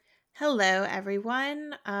Hello,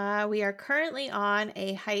 everyone. We are currently on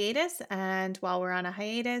a hiatus, and while we're on a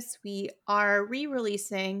hiatus, we are re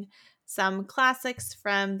releasing some classics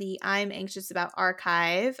from the I'm Anxious About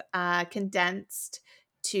archive, condensed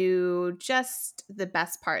to just the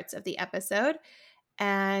best parts of the episode.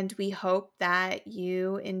 And we hope that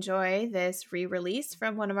you enjoy this re release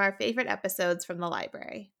from one of our favorite episodes from the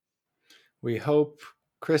library. We hope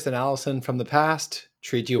Chris and Allison from the past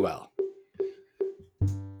treat you well.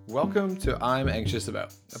 Welcome to I'm Anxious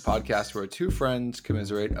About, a podcast where two friends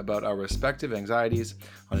commiserate about our respective anxieties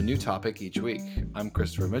on a new topic each week. I'm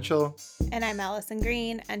Christopher Mitchell. And I'm Allison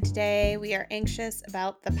Green, and today we are anxious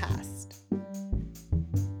about the past.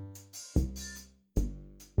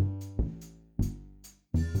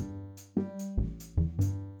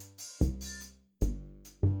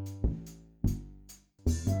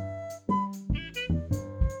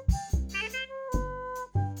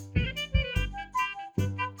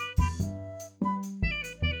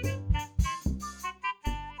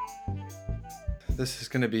 This is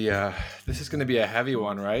going to be a heavy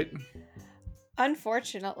one, right?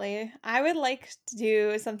 Unfortunately, I would like to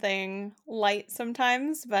do something light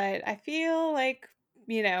sometimes, but I feel like,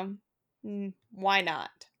 why not?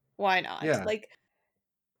 Why not? Yeah.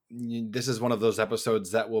 This is one of those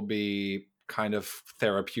episodes that will be kind of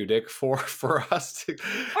therapeutic for us. Aren't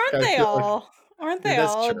I they feel like all? Aren't they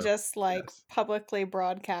that's all true. just like Yes, publicly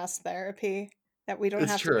broadcast therapy that we don't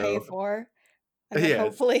it's have to pay true. for? And then Yes.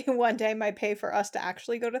 hopefully one day might pay for us to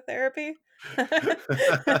actually go to therapy.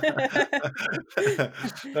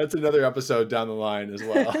 That's another episode down the line as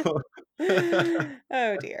well.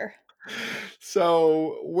 Oh dear.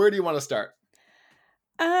 So, where do you want to start?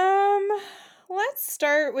 Um, let's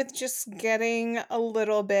start with just getting a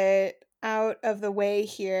little bit out of the way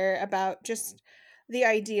here about just the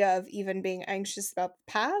idea of even being anxious about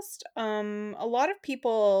the past. A lot of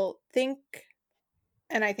people think,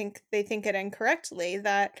 and I think they think it incorrectly,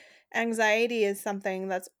 that anxiety is something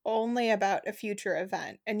that's only about a future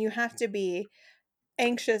event, and you have to be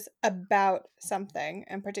anxious about something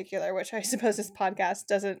in particular, which I suppose this podcast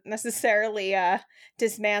doesn't necessarily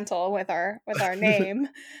dismantle with our name.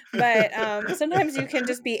 But sometimes you can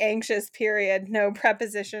just be anxious, period, no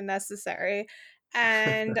preposition necessary.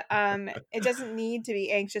 And it doesn't need to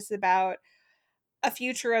be anxious about a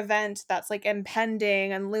future event that's like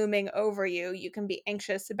impending and looming over you. You can be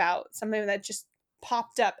anxious about something that just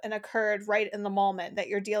popped up and occurred right in the moment that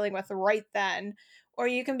you're dealing with right then. Or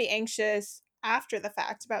you can be anxious after the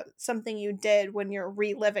fact about something you did when you're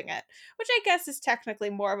reliving it, which I guess is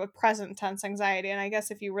technically more of a present tense anxiety. And I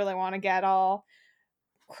guess if you really want to get all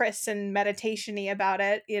Chris and meditation-y about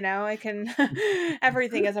it, I can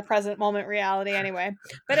everything is a present moment reality anyway.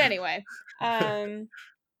 But anyway,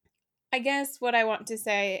 I guess what I want to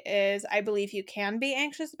say is I believe you can be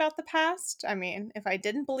anxious about the past. I mean, if I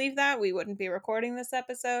didn't believe that, we wouldn't be recording this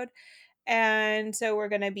episode. And so we're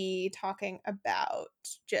going to be talking about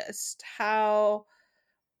just how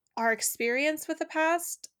our experience with the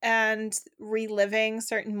past and reliving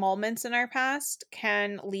certain moments in our past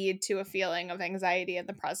can lead to a feeling of anxiety in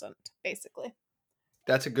the present, basically.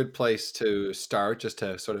 That's a good place to start, just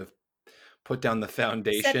to sort of put down the Set the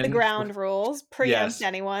foundation. ground rules, preempt Yes.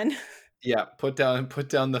 anyone. Yeah, put down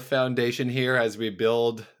the foundation here as we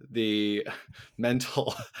build the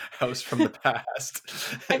mental house from the past.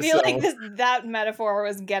 I feel like So, that metaphor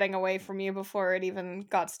was getting away from you before it even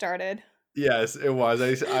got started. yes, it was.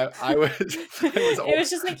 I was I was It was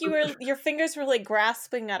just like your fingers were like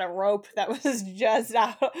grasping at a rope that was just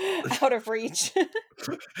out of reach.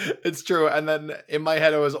 It's true. And then in my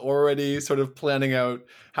head, I was already sort of planning out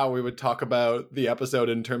how we would talk about the episode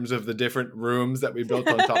in terms of the different rooms that we built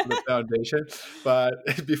on top of the foundation. But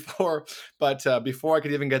before I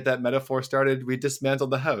could even get that metaphor started, we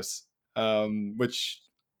dismantled the house, which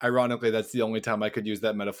ironically, that's the only time I could use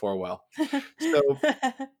that metaphor well. So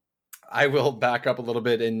I will back up a little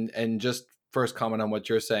bit and just first comment on what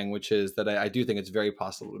you're saying, which is that I do think it's very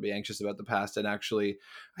possible to be anxious about the past. And actually,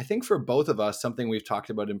 I think for both of us, something we've talked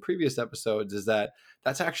about in previous episodes is that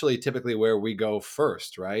that's actually typically where we go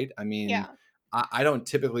first, right? I mean, Yeah. I don't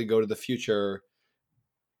typically go to the future.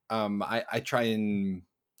 I try and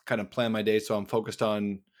kind of plan my day so I'm focused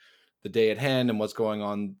on the day at hand and what's going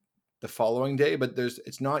on the following day, but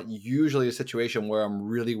it's not usually a situation where I'm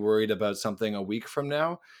really worried about something a week from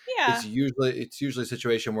now. Yeah. It's usually a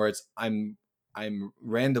situation where I'm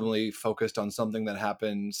randomly focused on something that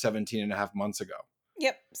happened 17 and a half months ago.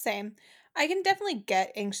 Yep, same. I can definitely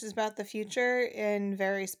get anxious about the future in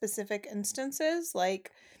very specific instances. Like,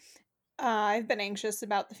 I've been anxious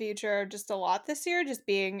about the future just a lot this year, just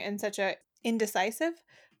being in such a indecisive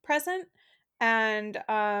present. And,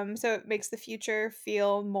 so it makes the future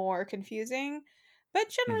feel more confusing. But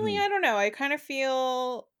generally, Mhm. I don't know, I kind of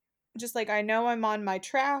feel just like I know I'm on my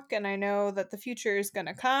track, and I know that the future is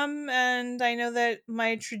gonna come, and I know that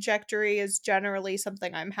my trajectory is generally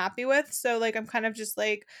something I'm happy with. So, like, I'm kind of just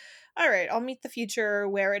like, "All right, I'll meet the future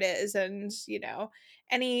where it is," and,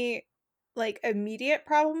 any, like, immediate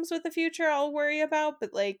problems with the future I'll worry about,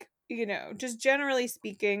 but, like, just generally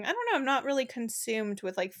speaking, I don't know, I'm not really consumed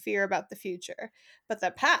with, like, fear about the future. But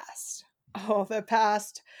the past, oh, the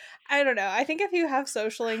past, I don't know. I think if you have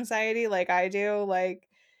social anxiety like I do, like,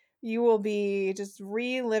 you will be just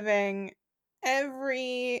reliving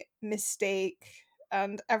every mistake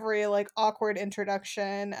and every, like, awkward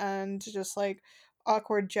introduction and just, like,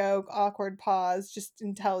 awkward joke, awkward pause, just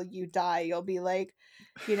until you die. You'll be, like,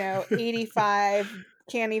 85,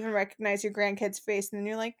 can't even recognize your grandkid's face, and then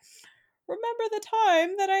you're like, "Remember the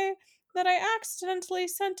time that I accidentally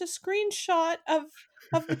sent a screenshot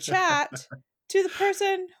of the chat to the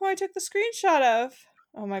person who I took the screenshot of?"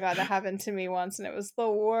 Oh my god, that happened to me once, and it was the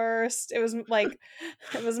worst. It was, like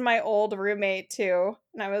it was my old roommate too,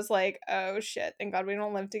 and I was like, "Oh shit, thank god we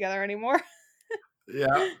don't live together anymore."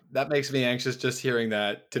 Yeah, that makes me anxious just hearing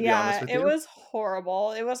that, to be honest Yeah, with it you. was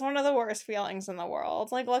horrible. It was one of the worst feelings in the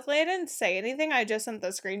world. Like, luckily I didn't say anything, I just sent the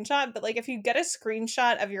screenshot, but, like, if you get a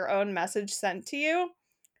screenshot of your own message sent to you,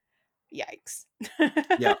 yikes.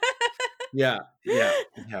 Yeah. Yeah, yeah,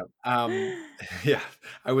 yeah. Yeah,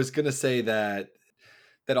 I was gonna say that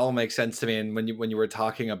that all makes sense to me, and when you were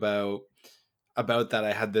talking about that,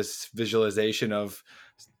 I had this visualization of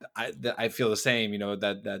I feel the same,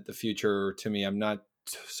 that the future to me, I'm not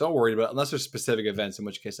so worried about unless there's specific events, in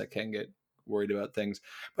which case I can get worried about things.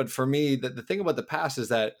 But for me, the thing about the past is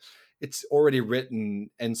that it's already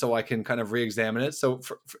written, and so I can kind of re-examine it. So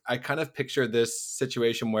I kind of picture this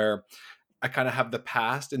situation where I kind of have the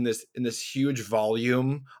past in this huge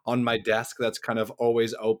volume on my desk that's kind of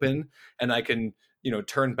always open, and I can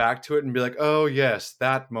turn back to it and be like, oh yes,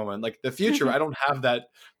 that moment. Like the future, I don't have that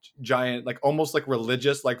giant, like almost like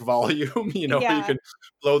religious like volume, where you Yeah. can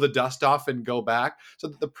blow the dust off and go back. So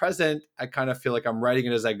the present, I kind of feel like I'm writing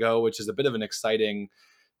it as I go, which is a bit of an exciting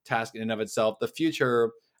task in and of itself. The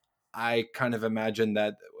future, I kind of imagine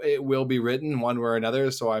that it will be written one way or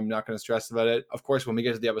another, so I'm not going to stress about it. Of course, when we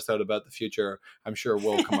get to the episode about the future, I'm sure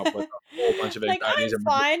we'll come up with a whole bunch of Like, anxieties, "I'm and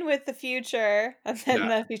fine with the future," and yeah, then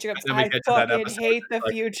the future and goes, then we "I get to that fucking episode, and hate it's the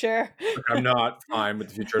like, future." "Look, I'm not fine with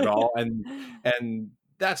the future at all," and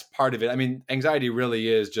that's part of it. I mean, anxiety really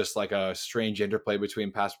is just like a strange interplay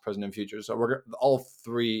between past, present, and future. So all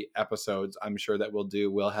 3 episodes, I'm sure that we'll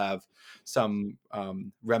do, will have some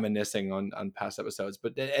reminiscing on past episodes.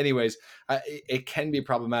 But anyways, it can be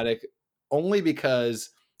problematic only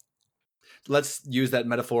because let's use that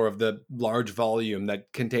metaphor of the large volume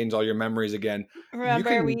that contains all your memories again. You Remember,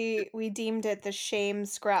 can we deemed it the shame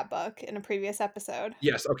scrapbook in a previous episode.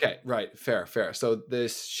 Yes, okay, right, fair, fair. So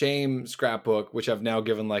this shame scrapbook, which I've now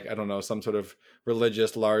given like, I don't know, some sort of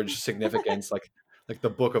religious large significance, like the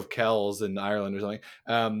Book of Kells in Ireland or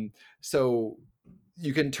something. So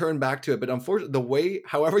you can turn back to it, but unfortunately, the way,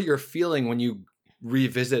 however you're feeling when you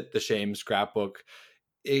revisit the shame scrapbook,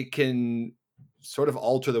 it can sort of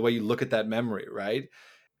alter the way you look at that memory, right?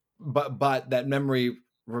 But that memory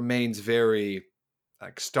remains very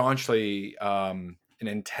like staunchly and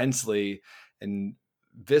intensely and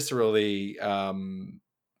viscerally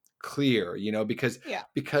clear, because Yeah.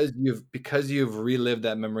 you've relived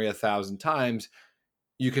that memory 1,000 times.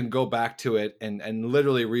 You can go back to it and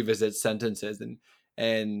literally revisit sentences,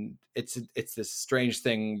 and it's this strange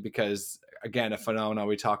thing because, again, a phenomenon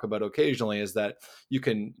we talk about occasionally is that you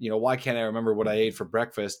can, why can't I remember what I ate for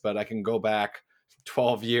breakfast, but I can go back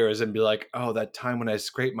 12 years and be like, oh, that time when I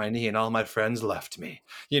scraped my knee and all my friends left me.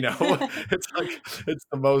 It's like it's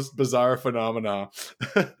the most bizarre phenomena.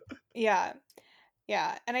 Yeah.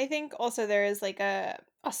 Yeah, and I think also there is, like, a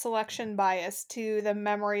selection bias to the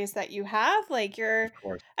memories that you have, like, Of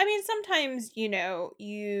course. I mean, sometimes,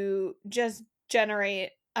 you just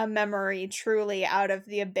generate a memory truly out of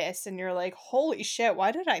the abyss, and you're like, "Holy shit,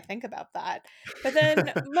 why did I think about that?" But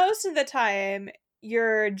then most of the time,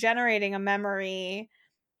 you're generating a memory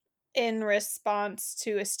in response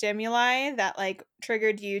to a stimuli that, like,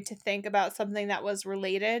 triggered you to think about something that was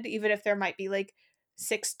related, even if there might be, like,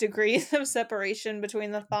 6 degrees of separation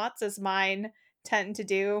between the thoughts, as mine tend to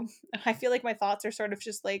do. I feel like my thoughts are sort of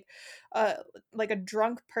just uh, like a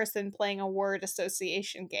drunk person playing a word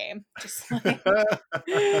association game. Just like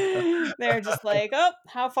they're just like, "Oh,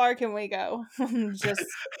 how far can we go?" Just,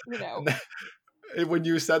 When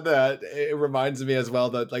you said that, it reminds me as well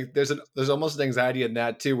that like there's almost an anxiety in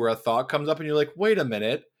that too, where a thought comes up and you're like, wait a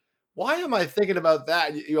minute, why am I thinking about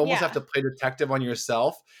that? You almost have Yeah, to play detective on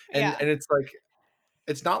yourself, and yeah. it's like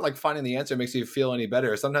it's not like finding the answer makes you feel any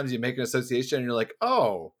better. Sometimes you make an association and you're like,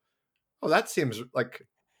 oh, that seems like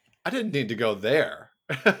I didn't need to go there.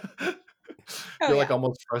 Oh, You're like yeah.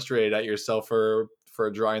 almost frustrated at yourself for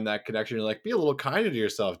drawing that connection. You're like, be a little kinder to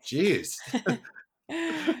yourself. Jeez.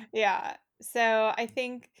 Yeah. So I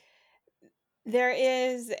think there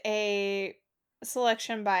is a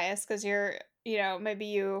selection bias because maybe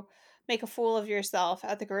you make a fool of yourself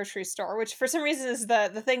at the grocery store, which for some reason is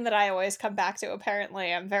the thing that I always come back to.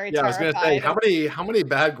 Apparently, I'm very Yeah, I was gonna say, terrified of. how many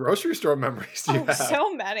bad grocery store memories do you Oh, have?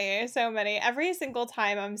 so many, so many. Every single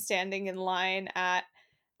time I'm standing in line at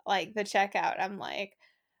like the checkout, I'm like,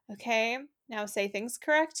 okay, now say things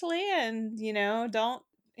correctly and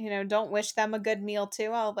don't wish them a good meal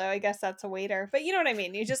too, although I guess that's a waiter. But you know what I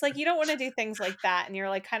mean? You just like you don't want to do things like that and you're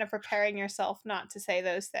like kind of preparing yourself not to say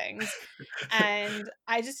those things. And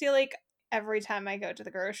I just feel like every time I go to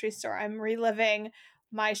the grocery store, I'm reliving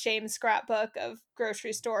my shame scrapbook of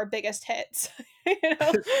grocery store biggest hits, you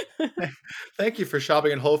know? Thank you for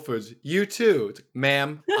shopping at Whole Foods. You too. It's like,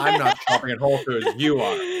 ma'am, I'm not shopping at Whole Foods. You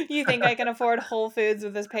are. You think I can afford Whole Foods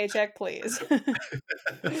with this paycheck, please?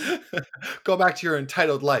 Go back to your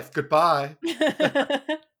entitled life. Goodbye.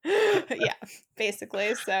 Yeah,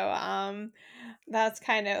 basically. So, that's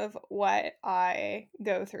kind of what I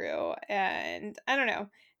go through, and I don't know,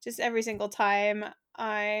 just every single time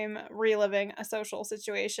I'm reliving a social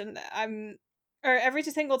situation that or every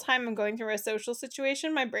single time I'm going through a social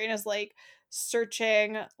situation, my brain is like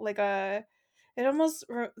searching like a it almost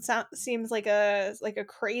seems like a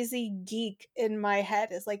crazy geek in my head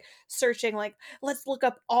is like searching like let's look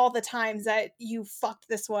up all the times that you fucked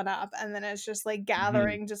this one up, and then it's just like Mhm,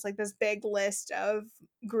 gathering just like this big list of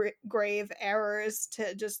grave errors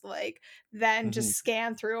to just like then mhm. just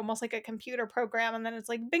scan through almost like a computer program, and then it's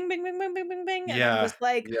like bing bing bing bing bing bing bing, and I'm Yeah, just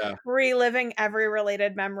like yeah, reliving every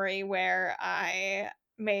related memory where I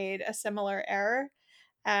made a similar error,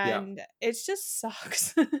 yeah. and it just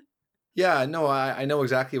sucks. Yeah, no, I know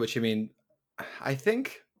exactly what you mean. I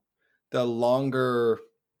think the longer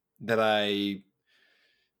that I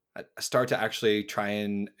start to actually try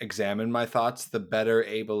and examine my thoughts, the better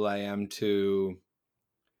able I am to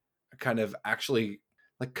kind of actually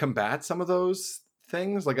like combat some of those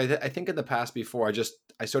things. Like I think in the past before,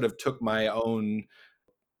 I sort of took my own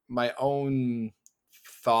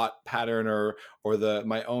thought pattern or the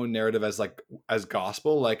my own narrative as like as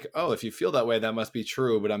gospel. Like, oh, if you feel that way, that must be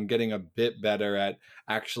true. But I'm getting a bit better at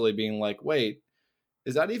actually being like, wait,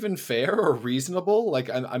 is that even fair or reasonable? Like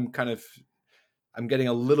I'm getting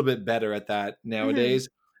a little bit better at that Mhm. nowadays.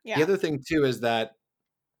 The Yeah. other thing too is that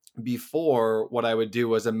before what I would do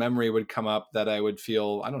was a memory would come up that I would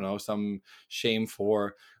feel, I don't know, some shame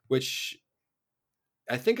for, which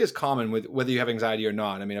I think is common with whether you have anxiety or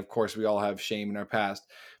not. I mean, of course, we all have shame in our past,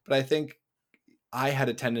 but I think I had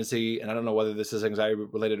a tendency, and I don't know whether this is anxiety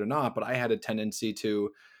related or not, but I had a tendency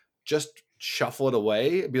to just shuffle it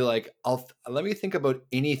away, be like, let me think about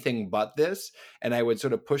anything but this, and I would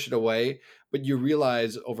sort of push it away. But you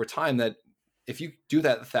realize over time that if you do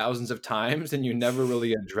that thousands of times and you never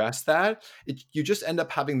really address that, you just end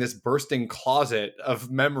up having this bursting closet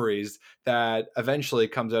of memories that eventually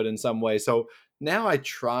comes out in some way. So now I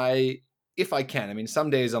try if I can. I mean, some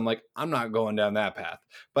days I'm like, I'm not going down that path.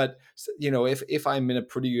 But if I'm in a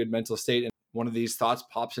pretty good mental state and one of these thoughts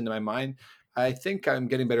pops into my mind, I think I'm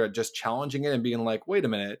getting better at just challenging it and being like, wait a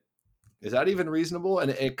minute, is that even reasonable?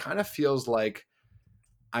 And it kind of feels like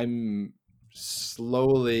I'm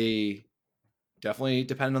slowly, definitely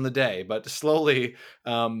depending on the day, but slowly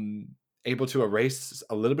able to erase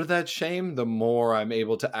a little bit of that shame the more I'm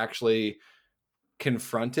able to actually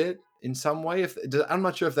confront it in some way. I'm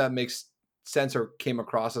not sure if that makes sense or came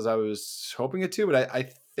across as I was hoping it to, but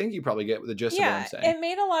I think you probably get the gist of what I'm Yeah, saying. it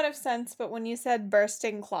made a lot of sense, but when you said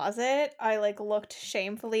bursting closet, I like looked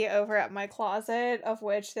shamefully over at my closet, of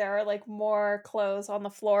which there are like more clothes on the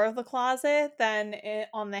floor of the closet than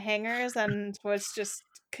on the hangers, and was just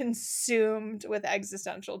consumed with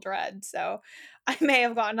existential dread. So I may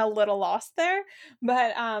have gotten a little lost there,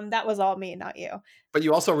 but that was all me, not you. But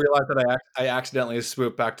you also realize that I accidentally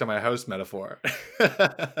swooped back to my house metaphor.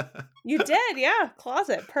 You did, yeah,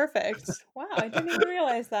 closet, perfect. Wow, I didn't even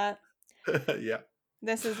realize that. Yeah.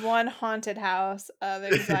 This is one haunted house of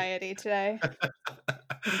anxiety today.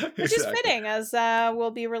 Which is Exactly. fitting as,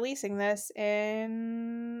 we'll be releasing this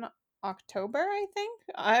in October, I think?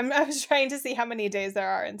 I was trying to see how many days there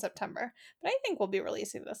are in September, but I think we'll be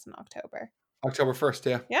releasing this in October. October 1st,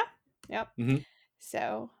 yeah. Yeah, yep. Mhm.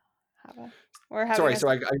 So, have a We're having Sorry, a so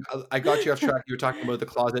I got you off track. You were talking about the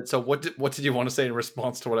closet. So what did you want to say in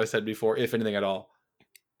response to what I said before, if anything at all?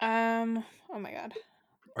 oh my god.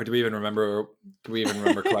 Or do we even remember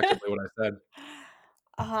collectively what I said?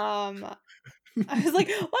 Um, I was like,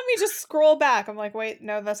 "Let me just scroll back." I'm like, "Wait,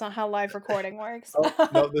 no, that's not how live recording works." Oh,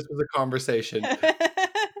 no, this was a conversation.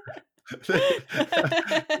 This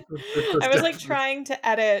was I was, like, definitely. trying to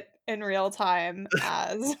edit in real time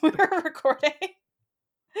as we were recording.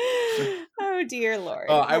 Oh, dear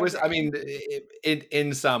lord. I Okay. mean,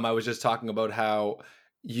 in sum, I was just talking about how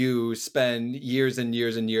you spend years and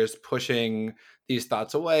years and years pushing these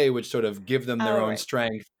thoughts away, which sort of give them their Oh, own right.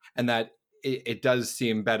 strength, and that it does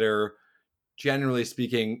seem better, generally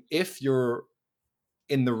speaking, if you're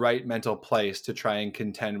in the right mental place to try and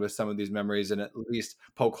contend with some of these memories and at least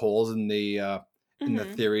poke holes in the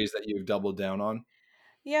Mhm. theories that you've doubled down on.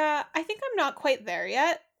 Yeah, I think I'm not quite there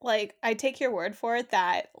yet. Like, I take your word for it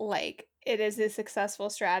that, like, it is a successful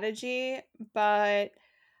strategy, but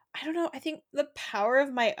I don't know, I think the power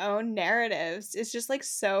of my own narratives is just, like,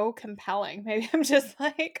 so compelling. Maybe I'm just,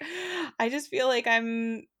 like I just feel like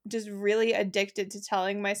I'm just really addicted to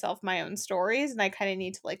telling myself my own stories, and I kinda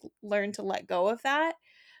need to, like, learn to let go of that,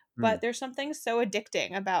 but Hmm. there's something so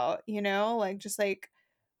addicting about, like, just, like,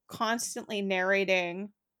 constantly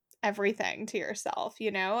narrating everything to yourself,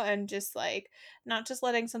 and just like not just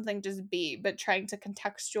letting something just be, but trying to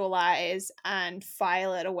contextualize and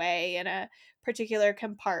file it away in a particular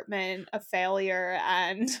compartment of failure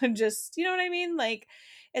and just, you know what I mean? Like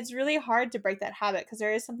it's really hard to break that habit because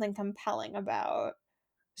there is something compelling about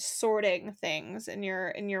sorting things in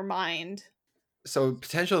your mind. So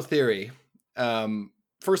potential theory.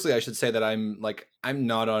 Firstly, I should say that I'm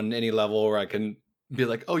not on any level where I can be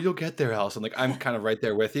like, oh, you'll get there, Allison. Like I'm kind of right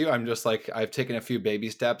there with you. I'm just like I've taken a few baby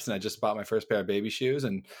steps and I just bought my first pair of baby shoes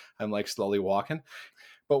and I'm like slowly walking.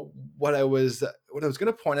 But what I was going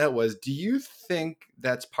to point out was, do you think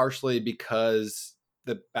that's partially because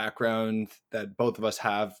the background that both of us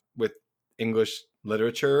have with English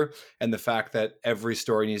literature and the fact that every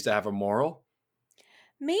story needs to have a moral?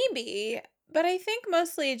 Maybe, but I think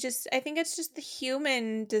it's just the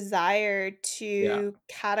human desire Yeah, to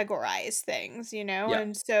categorize things, yeah,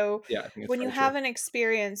 And so yeah. I think it's when you very true. have an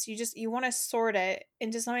experience, you want to sort it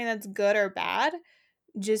into something that's good or bad.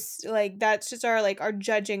 Just like that's just our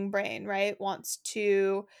judging brain, right? Wants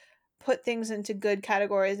to put things into good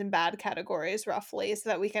categories and bad categories roughly so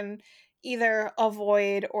that we can either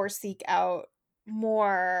avoid or seek out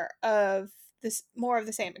more of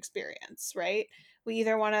the same experience, right? We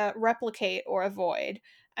either want to replicate or avoid.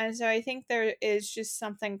 And so I think there is just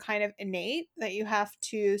something kind of innate that you have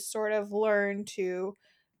to sort of learn to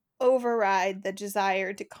override the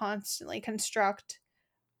desire to constantly construct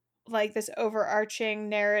like this overarching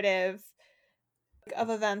narrative of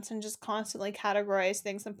events and just constantly categorize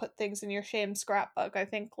things and put things in your shame scrapbook. I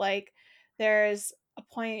think like there's a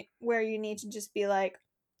point where you need to just be like,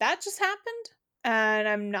 that just happened and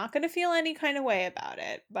I'm not going to feel any kind of way about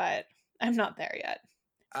it, but I'm not there yet.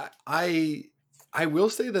 I I I will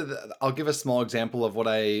say that I'll give a small example of what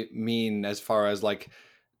I mean as far as like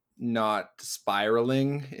not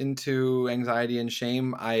spiraling into anxiety and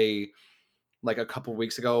shame. I like a couple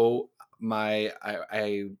weeks ago,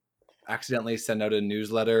 I accidentally sent out a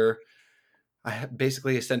newsletter. I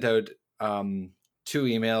basically sent out two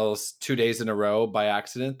emails 2 days in a row by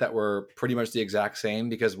accident that were pretty much the exact same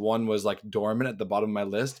because one was like dormant at the bottom of my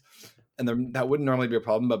list, and that wouldn't normally be a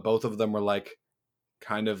problem, but both of them were like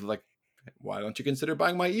kind of like, why don't you consider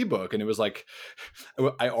buying my ebook? And it was like,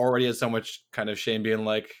 I already had so much kind of shame being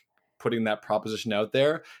like putting that proposition out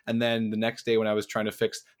there. And then the next day when I was trying to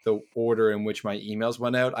fix the order in which my emails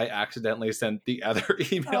went out, I accidentally sent the other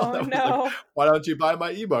email Oh that was like, no. why don't you buy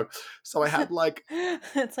my ebook? So I had like,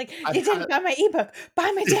 It's like, I you had, didn't buy my ebook.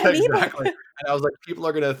 Buy my yeah, damn ebook. exactly. And I was like, people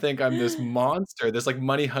are going to think I'm this monster, this like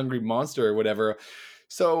money hungry monster or whatever.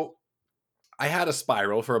 So I had a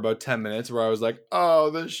spiral for about 10 minutes where I was like,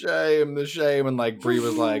 "Oh, the shame, the shame." And like Bree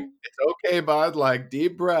was like, "It's okay, bud, like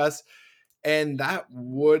deep breaths." And that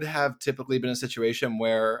would have typically been a situation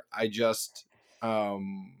where I just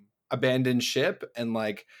abandoned ship and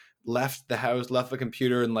like left the house, left the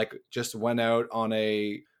computer, and like just went out on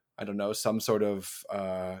a, I don't know, some sort of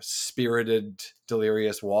spirited,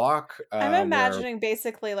 delirious walk I'm where imagining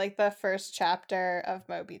basically like the first chapter of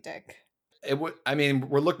Moby Dick. it would, I mean,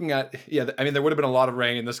 we're looking at, yeah, I mean, there would have been a lot of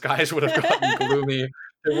rain. The skies would have gotten gloomy.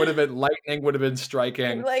 There would have been lightning would have been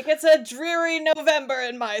striking. Like, it's a dreary November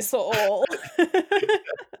in my soul.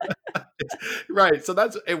 Right. So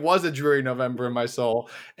it was a dreary November in my soul.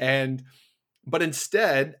 But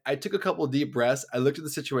instead, I took a couple of deep breaths. I looked at the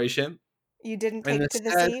situation You didn't and take to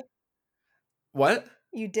the instead, sea? What?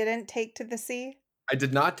 You didn't take to the sea? I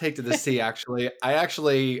did not take to the sea, actually.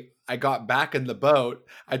 I got back in the boat,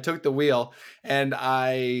 I took the wheel, and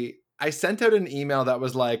I sent out an email that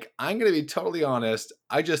was like, "I'm gonna be totally honest,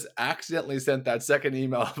 I just accidentally sent that second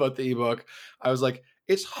email about the ebook." I was like,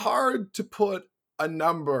 "It's hard to put a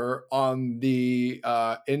number on the,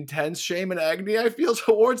 intense shame and agony I feel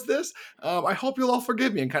towards this. I hope you'll all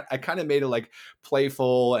forgive me." And I kinda made it, like,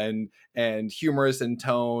 playful and humorous in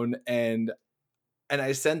tone, and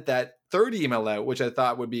I sent that third email out, which I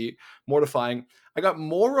thought would be mortifying. I got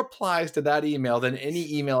more replies to that email than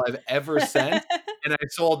any email I've ever sent, and I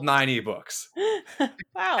sold 9 ebooks.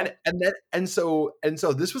 Wow. And so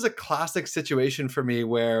this was a classic situation for me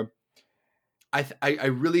where I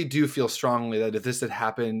really do feel strongly that if this had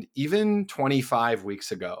happened even 25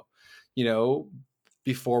 weeks ago, you know,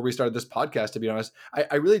 before we started this podcast, to be honest,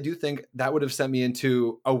 I really do think that would have sent me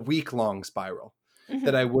into a week-long spiral,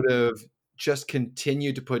 that I Mhm. would have just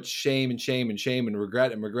continued to put shame and shame and shame and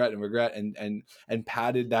regret and regret and regret and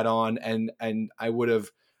padded that on, and I would have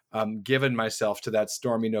given myself to that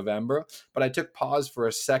stormy November. But I took pause for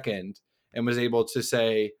a second and was able to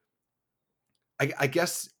say, I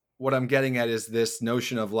guess what I'm getting at is this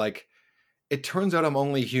notion of like, it turns out I'm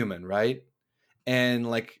only human, right? And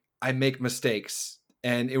like, I make mistakes,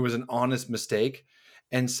 and it was an honest mistake.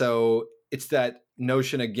 And so it's that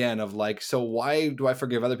notion again of like, so why do I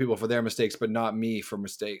forgive other people for their mistakes, but not me for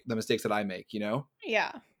the mistakes that I make, you know?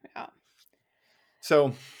 Yeah, yeah.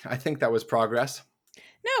 So I think that was progress.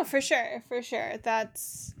 No, for sure, for sure.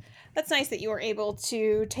 That's nice that you were able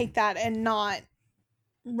to take that and not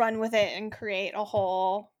run with it and create a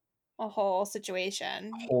whole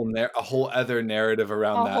situation. A whole other narrative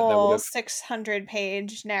around A that would whole have,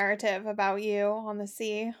 600-page narrative about you on the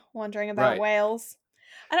sea, wondering about right. whales.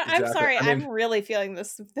 I'm Exactly. sorry, I mean, I'm really feeling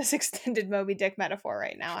this extended Moby Dick metaphor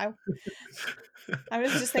right now. I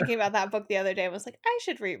was just thinking about that book the other day and was like, I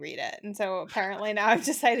should reread it. And so apparently now I've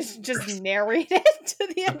decided to just narrate it to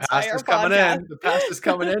the the past entire is coming podcast. in. The past is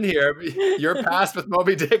coming in here. Your past with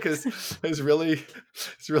Moby Dick is really,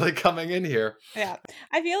 it's really coming in here. Yeah.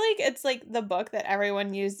 I feel like it's like the book that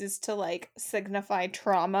everyone uses to like signify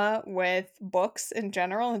trauma with books in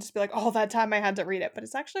general and just be like, oh, that time I had to read it. But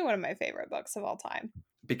it's actually one of my favorite books of all time.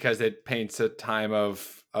 Because it paints a time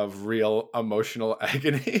of real emotional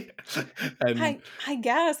agony. And I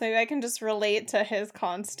guess maybe I can just relate to his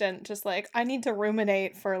constant just like I need to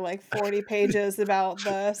ruminate for like 40 pages about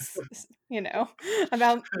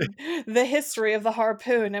about the history of the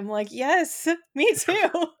harpoon. I'm like, "Yes, me too."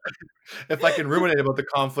 if I can ruminate about the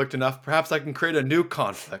conflict enough, perhaps I can create a new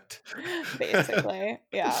conflict. Basically.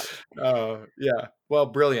 Yeah. Yeah. Well,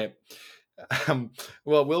 brilliant. Um,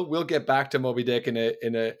 well, we'll get back to Moby Dick in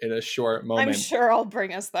a short I'm moment. sure I'll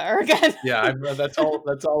bring us there again. Yeah, that's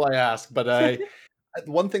all I ask. But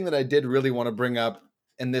one thing that I did really want to bring up,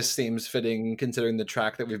 and this seems fitting considering the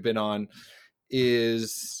track that we've been on,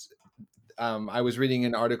 is I was reading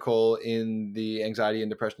an article in the Anxiety and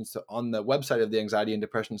Depression on the website of the Anxiety and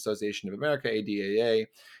Depression Association of America, ADAA,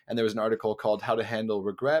 and there was an article called "How to Handle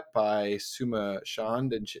Regret" by Suma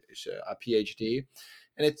Chand, and a PhD,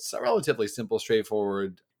 and it's a relatively simple,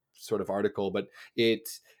 straightforward sort of article, but it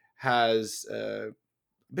has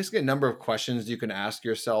basically a number of questions you can ask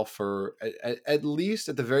yourself for at least,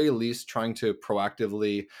 at the very least, trying to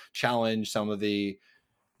proactively challenge some of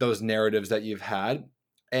those narratives that you've had.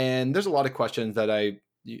 And there's a lot of questions that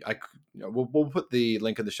we'll put the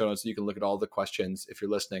link in the show notes so you can look at all the questions if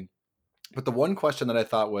you're listening. But the one question that I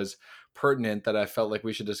thought was pertinent that I felt like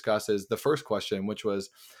we should discuss is the first question, which was,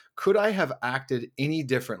 could I have acted any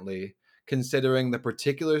differently considering the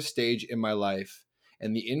particular stage in my life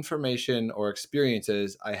and the information or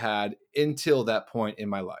experiences I had until that point in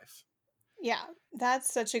my life? Yeah,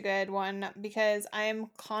 that's such a good one because I'm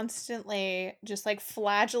constantly just like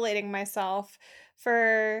flagellating myself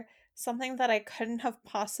for something that I couldn't have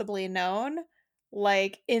possibly known,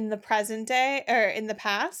 like in the present day or in the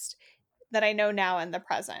past, that I know now in the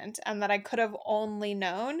present, and that I could have only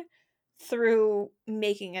known through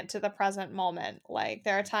making it to the present moment. Like,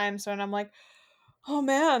 there are times when I'm like, oh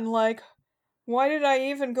man, like, why did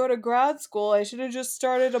I even go to grad school? I should have just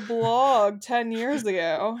started a blog 10 years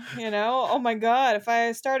ago, you know? Oh my god, if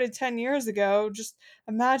I started 10 years ago, just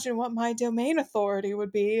imagine what my domain authority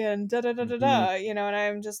would be and da da da da Mhm. da, and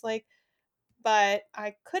I'm just like, but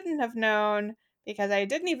I couldn't have known because I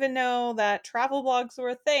didn't even know that travel blogs were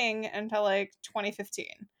a thing until like 2015,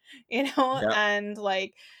 Yeah. and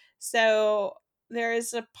like, so there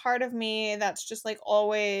is a part of me that's just like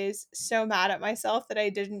always so mad at myself that I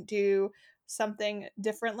didn't do something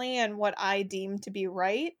differently and what I deem to be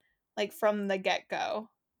right, like from the get go.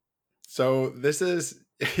 So this is,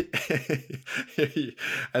 I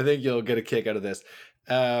think you'll get a kick out of this.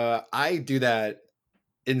 I do that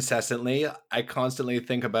incessantly. I constantly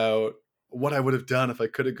think about what I would have done if I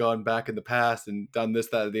could have gone back in the past and done this,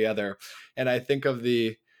 that, or the other. And I think of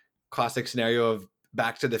the classic scenario of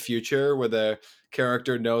Back to the Future, where the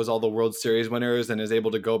character knows all the World Series winners and is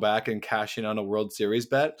able to go back and cash in on a World Series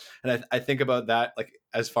bet. And I think about that, like,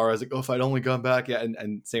 as far as like, oh, if I'd only gone back, yeah.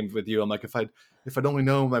 And same with you. I'm like, if I'd only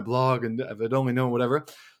known my blog and if I'd only known whatever.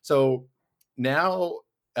 So now,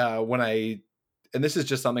 when I and this is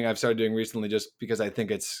just something I've started doing recently, just because I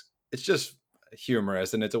think it's just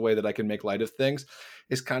humorous and it's a way that I can make light of things.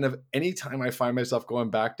 Is kind of anytime I find myself going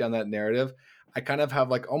back down that narrative, I kind of have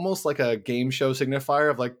like almost like a game show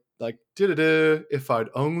signifier of like da if I'd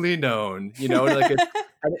only known, and like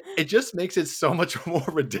it just makes it so much more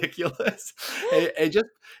ridiculous.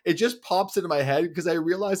 It just pops into my head because I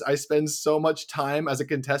realize I spend so much time as a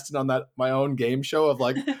contestant on that my own game show of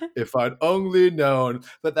like, if I'd only known,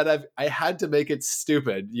 but that I had to make it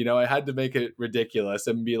stupid, I had to make it ridiculous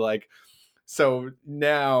and be like, so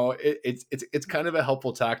now it's kind of a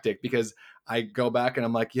helpful tactic because I go back and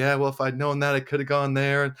I'm like, yeah, well, if I'd known that, I could have gone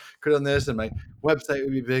there and could have done this, and my website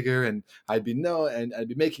would be bigger, and I'd be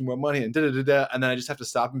making more money, and da da da da. And then I just have to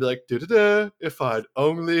stop and be like, da da da, if I'd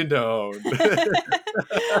only known.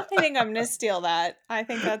 I think I'm gonna steal that. I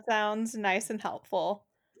think that sounds nice and helpful.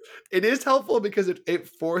 It is helpful because it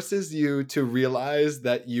forces you to realize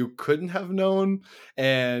that you couldn't have known,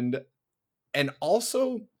 and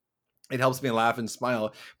also it helps me laugh and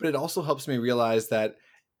smile, but it also helps me realize that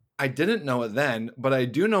I didn't know it then, but I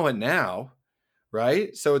do know it now,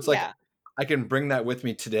 right? So it's like Yeah. I can bring that with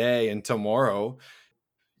me today and tomorrow.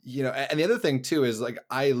 And the other thing too is like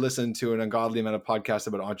I listen to an ungodly amount of podcasts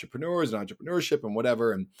about entrepreneurs and entrepreneurship and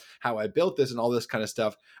whatever and how I built this and all this kind of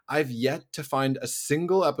stuff. I've yet to find a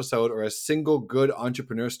single episode or a single good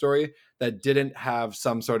entrepreneur story that didn't have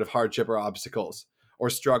some sort of hardship or obstacles or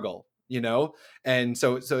struggle. And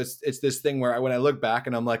so it's this thing where when I look back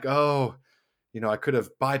and I'm like, oh, I could have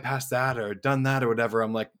bypassed that or done that or whatever.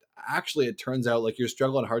 I'm like, actually, it turns out like your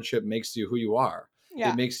struggle and hardship makes you who you are. It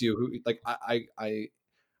Yeah. makes you who, like,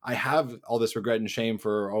 I have all this regret and shame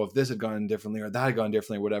for, oh, if this had gone differently or that had gone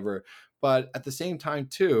differently or whatever. But at the same time,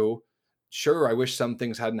 too, sure, I wish some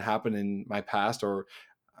things hadn't happened in my past, or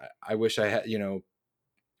I wish I had,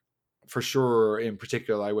 for sure, in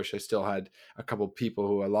particular, I wish I still had a couple of people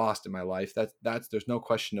who I lost in my life. That's there's no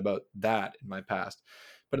question about that in my past.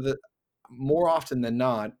 But more often than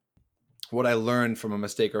not, what I learned from a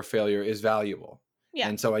mistake or failure is valuable. Yeah.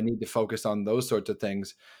 And so I need to focus on those sorts of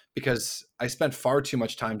things because I spent far too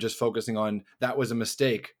much time just focusing on that was a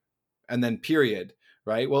mistake and then period,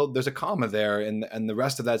 right? Well, there's a comma there and the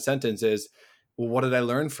rest of that sentence is, well, what did I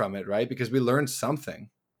learn from it, right? Because we learned something.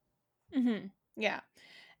 Yeah.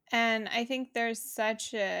 And I think there's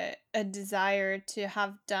such a desire to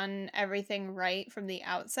have done everything right from the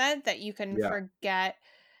outset that you can Yeah. forget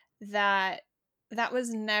that that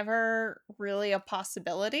was never really a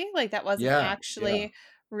possibility. Like that wasn't Yeah. Yeah. actually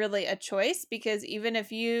really a choice because even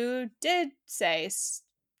if you did say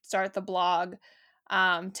start the blog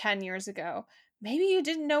 10 years ago, maybe you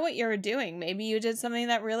didn't know what you were doing. Maybe you did something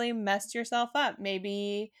that really messed yourself up.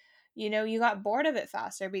 Maybe you got bored of it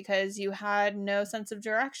faster because you had no sense of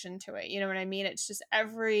direction to it. You know what I mean? It's just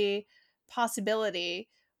every possibility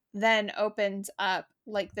then opens up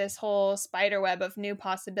like this whole spider web of new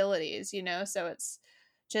possibilities. So it's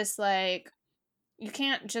just like you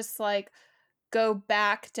can't just like go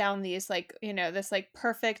back down these this like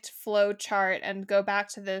perfect flow chart and go back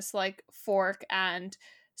to this like fork and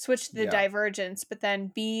switch the Yeah. divergence but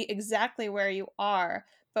then be exactly where you are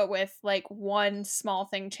but with like one small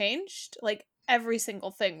thing changed, like every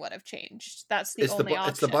single thing would have changed. That's the only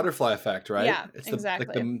It's the option. butterfly effect, right? Yeah, It's the like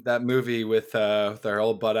exactly. that movie with their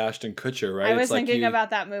old Bud Ashton Kutcher, right? I It's was like thinking you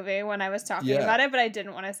about that movie when I was talking yeah. about it, but I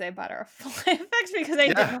didn't want to say butterfly effect because I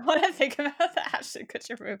Yeah. didn't want to think about the Ashton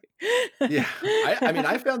Kutcher Yeah. I mean,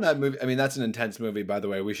 I movie. found that movie, I mean, that's an intense movie, by the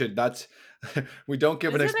way. That's we don't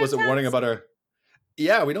give an Is it explicit warning intense? about our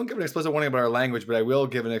yeah, we don't give an explicit warning about our language, but I will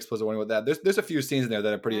give an explicit warning about that. There's a few scenes in there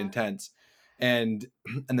that are pretty Yeah. intense. And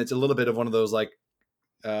and it's a little bit of one of those like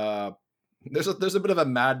uh there's a bit of a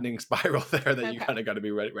maddening spiral there that you Okay. kind of got to be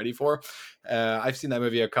ready for. I've seen that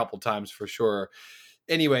movie a couple times for sure.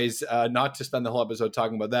 Anyways, not to spend the whole episode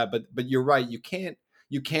talking about that, but you're right. You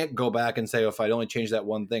can't go back and say, oh, if I'd only changed that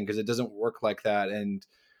one thing, because it doesn't work like that. And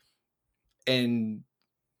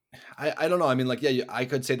I don't know. I mean, like, yeah, I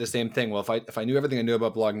could say the same thing. Well, if I knew everything I knew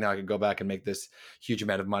about blogging now, I could go back and make this huge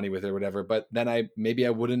amount of money with it or whatever. But then maybe I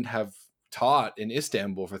wouldn't have taught in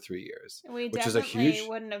Istanbul for 3 years, We which is a definitely huge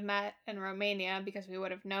wouldn't have met in Romania because we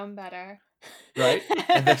would have known better. right?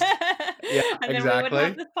 And then yeah, And then we wouldn't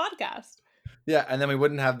have exactly. this podcast. Yeah, and then we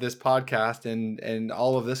wouldn't have this podcast and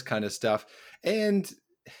all of this kind of stuff. And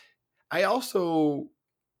I also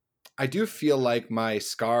I do feel like my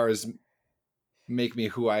scars make me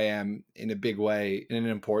who I am in a big way, in an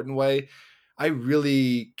important way. I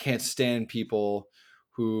really can't stand people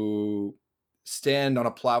who stand on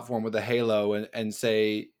a platform with a halo and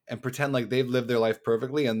say and pretend like they've lived their life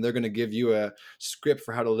perfectly and they're going to give you a script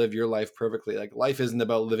for how to live your life perfectly. Like life isn't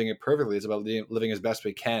about living it perfectly, it's about living as best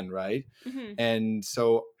we can, right? Mhm. And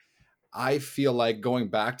so I feel like going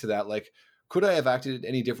back to that, like, could I have acted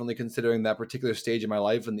any differently considering that particular stage in my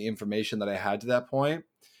life and the information that I had to that point?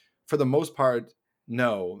 For the most part,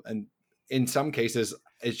 no. And in some cases,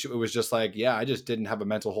 it was just like, yeah, I just didn't have a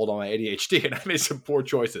mental hold on my ADHD and I made some poor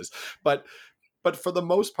choices. But for the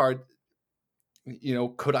most part,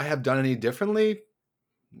 could I have done any differently?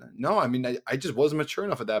 No, I mean, I just wasn't mature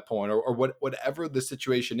enough at that point, or whatever the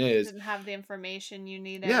situation is. Didn't have the information you Yeah,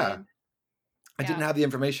 needed. I didn't Yeah. have the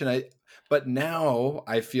information. But now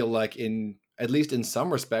I feel like at least in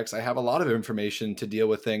some respects, I have a lot of information to deal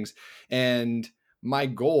with things. And my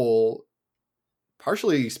goal,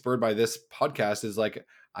 partially spurred by this podcast, is like,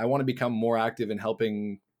 I want to become more active in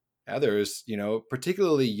helping others,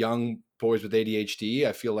 particularly young boys with ADHD.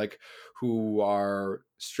 I feel like who are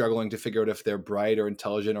struggling to figure out if they're bright or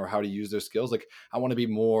intelligent or how to use their skills. Like I want to be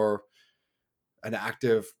more an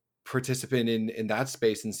active participant in that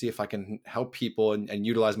space and see if I can help people and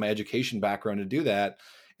utilize my education background to do that.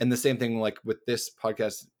 And the same thing like with this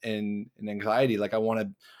podcast and anxiety, like I want to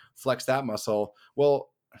flex that muscle.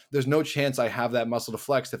 Well, there's no chance I have that muscle to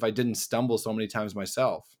flex if I didn't stumble so many times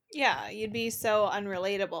myself. Yeah, you'd be so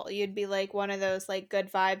unrelatable. You'd be like one of those like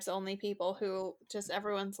good vibes only people who just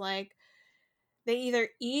everyone's like they either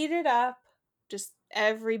eat it up just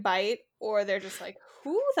every bite or they're just like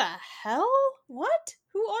who the hell? What?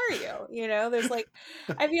 Who are you? There's like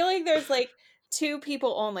I feel like there's like two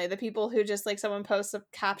people only. The people who just like someone posts a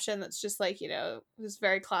caption that's just like, this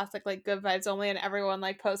very classic like good vibes only and everyone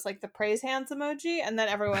like posts like the praise hands emoji and then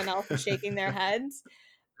everyone else is shaking their heads.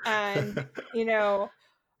 And,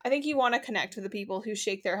 I think you want to connect with the people who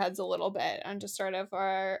shake their heads a little bit and just sort of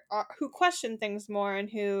are who question things more and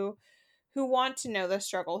who want to know the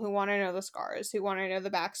struggle, who want to know the scars, who want to know the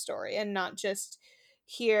backstory and not just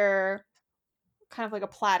hear kind of like a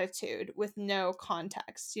platitude with no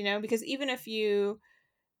context, because even if you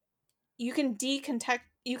can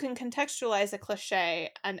you can contextualize a cliche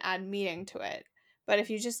and add meaning to it. But if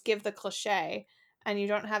you just give the cliche and you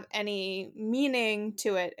don't have any meaning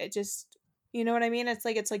to it, it just you know what I mean? It's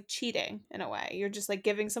like cheating in a way. You're just like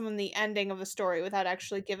giving someone the ending of a story without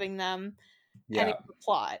actually giving them any Yeah. of the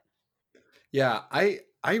plot. Yeah, I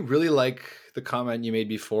really like the comment you made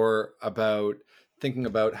before about thinking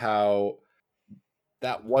about how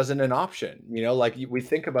that wasn't an option. Like we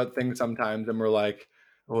think about things sometimes and we're like,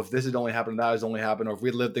 oh, if this had only happened, that has only happened, or if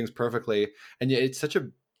we lived things perfectly. And yet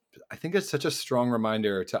I think it's such a strong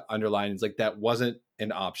reminder to underline. It's like that wasn't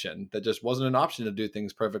an option. That just wasn't an option to do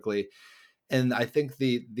things perfectly. And I think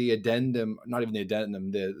the addendum, not even the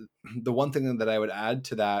addendum, the one thing that I would add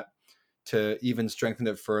to that to even strengthen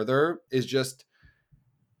it further is just,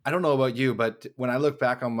 I don't know about you, but when I look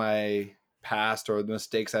back on my past or the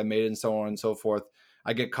mistakes I made and so on and so forth,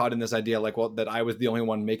 I get caught in this idea like, well, that I was the only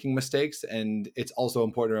one making mistakes. And it's also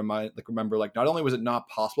important to remember, like, not only was it not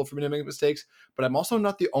possible for me to make mistakes, but I'm also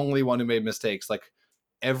not the only one who made mistakes. Like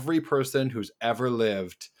every person who's ever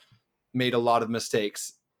lived made a lot of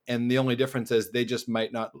mistakes. And the only difference is they just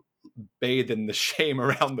might not bathe in the shame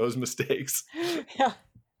around those mistakes. Yeah.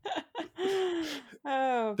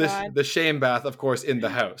 Oh god. The shame bath, of course, in the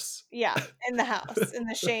house. Yeah, in the house, in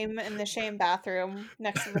the shame bathroom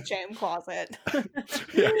next to the shame closet.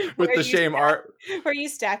 Yeah, with where the you shame stack art where you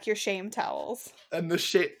stack your shame towels. and the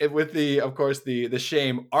shame with of course the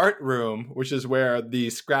shame art room, which is where the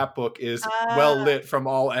scrapbook is well Ah, lit from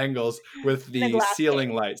all angles with in a the glass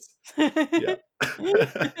ceiling lights. case. Yeah.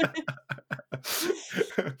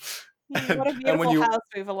 What a and when beautiful you house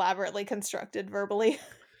we've elaborately constructed verbally.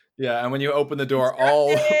 yeah, and when you open the door,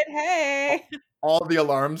 Constructed, hey. all the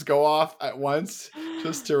alarms go off at once,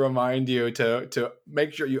 just to remind you to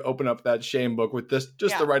make sure you open up that shame book with just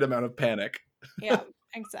Yeah, the right amount of panic. yeah,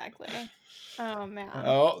 exactly. Oh, man.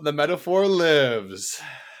 Oh, the metaphor lives.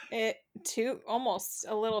 It too almost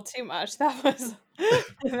a little too much. That was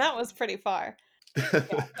that was pretty far. Yeah,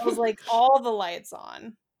 it was like all the lights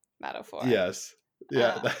on metaphor. Yes.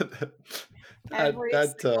 Yeah, Uh, that every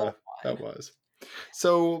single that one. was.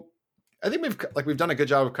 So I think we've done a good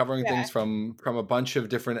job of covering Yeah. things from a bunch of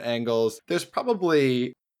different angles. There's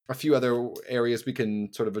probably a few other areas we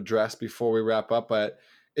can sort of address before we wrap up, but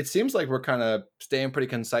it seems like we're kind of staying pretty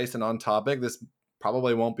concise and on topic. This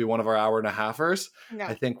probably won't be one of our hour and a halfers. I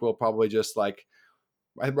No. think we'll probably just like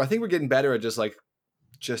I think we're getting better at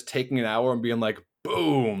just taking an hour and being like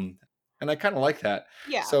boom, and I kind of like that.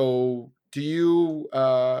 Yeah. So do you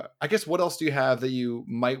I guess what else do you have that you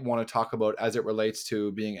might want to talk about as it relates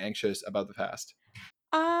to being anxious about the past?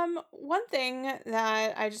 One thing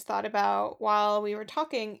that I just thought about while we were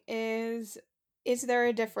talking is there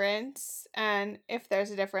a difference? And if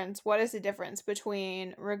there's a difference, what is the difference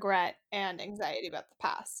between regret and anxiety about the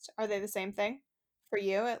past? Are they the same thing? For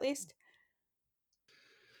you, at least?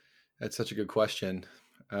 That's such a good question.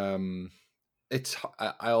 um it's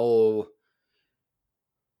I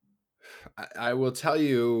will tell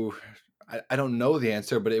you, I don't know the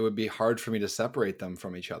answer, but it would be hard for me to separate them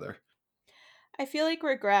from each other. I feel like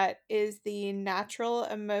regret is the natural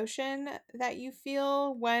emotion that you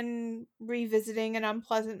feel when revisiting an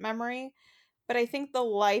unpleasant memory. But I think the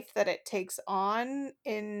life that it takes on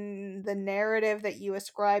in the narrative that you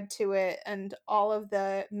ascribe to it and all of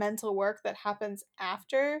the mental work that happens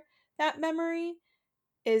after that memory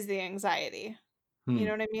is the anxiety. You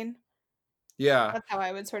know Hmm. what I mean? Yeah. That's how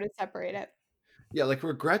I would sort of separate it. Yeah, like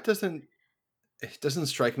regret doesn't it doesn't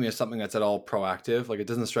strike me as something that's at all proactive. Like it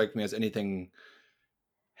doesn't strike me as anything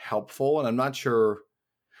helpful, and I'm not sure,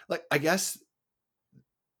 like I guess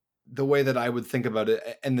the way that I would think about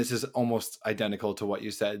it, and this is almost identical to what you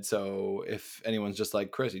said. So if anyone's just like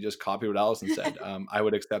Chris, you just copied what Allison said, I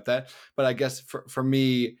would accept that. But I guess for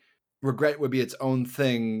me, regret would be its own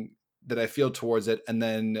thing that I feel towards it, and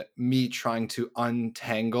then me trying to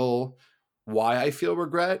untangle why I feel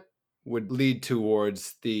regret would lead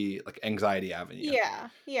towards the like anxiety avenue. Yeah.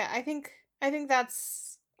 Yeah, I think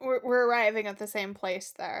that's we're arriving at the same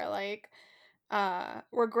place there. Like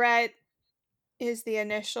regret is the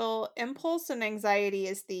initial impulse and anxiety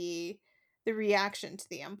is the reaction to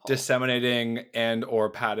the impulse. Disseminating and or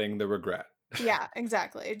padding the regret. Yeah,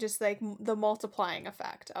 exactly. Just like the multiplying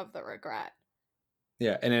effect of the regret.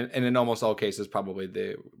 Yeah, and in almost all cases, probably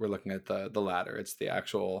we're looking at the latter. It's the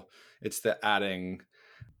adding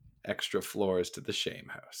extra floors to the shame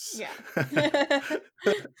house. Yeah.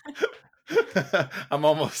 I'm What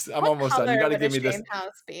almost done. You color got to would a give me this. shame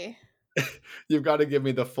house be? You've got to give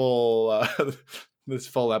me the full this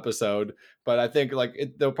full episode. But I think like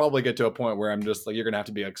they'll probably get to a point where I'm just like you're gonna have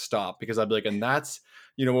to be like stop because I'd be like, and that's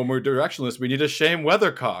when we're directionless, we need a shame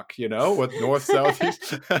weathercock, with north, south,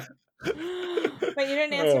 east. But you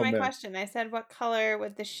didn't answer Oh my man. question. I said, what color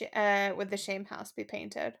would the shame house be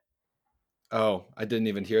painted? Oh, I didn't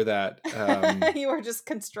even hear that. You were just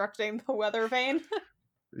constructing the weather vane.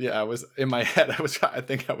 Yeah, I was in my head. I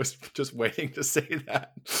think I was just waiting to say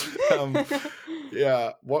that. Um,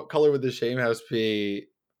 yeah, what color would the shame house be?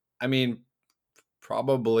 I mean,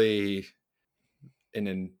 probably an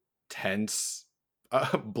intense,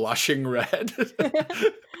 blushing red.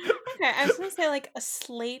 Okay, I was gonna say like a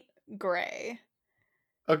slate gray.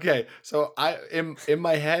 Okay, so in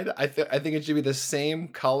my head, I think it should be the same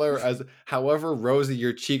color as however rosy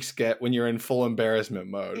your cheeks get when you're in full embarrassment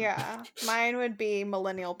mode. Yeah, mine would be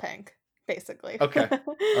millennial pink, basically. Okay,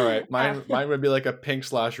 all right. Uh, Mine would be like a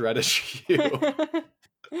pink/reddish hue.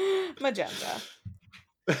 magenta,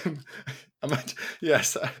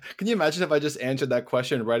 Yes. Can you imagine if I just answered that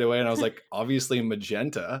question right away and I was like, obviously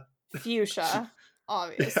magenta? fuchsia, Yeah.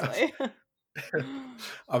 obviously.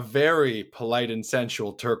 A very polite and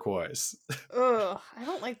sensual turquoise. Ugh, I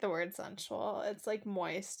don't like the word sensual. It's like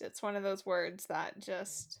moist. It's one of those words that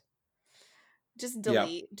just Yeah.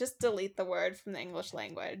 delete the word from the English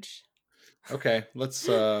language. Okay. Let's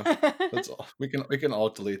we can all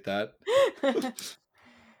delete that.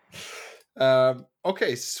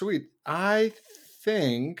 Okay, sweet. I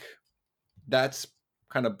think that's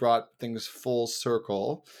kind of brought things full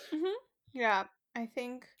circle. Mhm. Yeah, I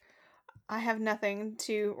think I have nothing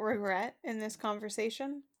to regret in this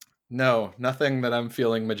conversation. No, nothing that I'm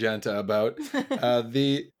feeling magenta about.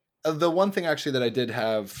 The one thing actually that I did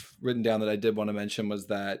have written down that I did want to mention was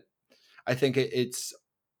that I think it's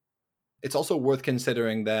also worth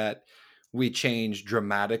considering that we change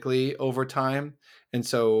dramatically over time, and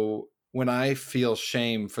so when I feel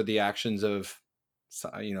shame for the actions of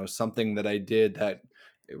something that I did that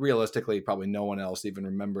realistically probably no one else even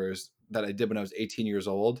remembers that I did when I was 18 years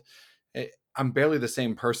old, I'm barely the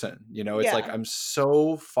same person. It's like Yeah. I'm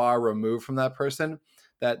so far removed from that person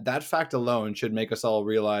that fact alone should make us all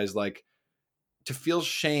realize like to feel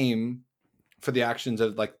shame for the actions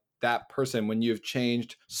of like that person when you've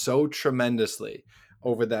changed so tremendously.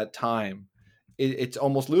 over that time, it's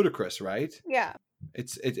almost ludicrous, right? Yeah.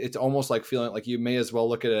 It's almost like feeling like you may as well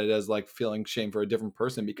look at it as like feeling shame for a different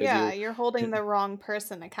person because Yeah, you're you're holding the wrong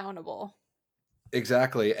person accountable.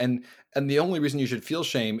 exactly. And the only reason you should feel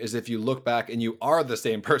shame is if you look back and you are the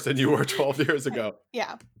same person you were 12 years ago.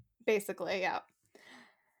 Yeah. Basically, yeah.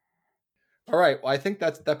 All right. Well, I think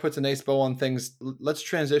that puts a nice bow on things. Let's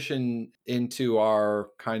transition into our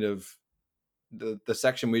kind of the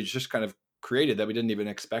section we just kind of created that we didn't even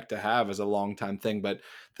expect to have as a long time thing, but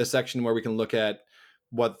the section where we can look at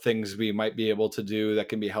what things we might be able to do that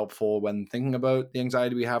can be helpful when thinking about the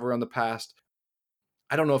anxiety we have around the past.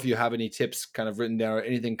 I don't know if you have any tips kind of written down or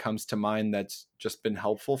anything comes to mind that's just been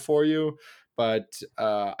helpful for you, but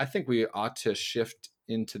I think we ought to shift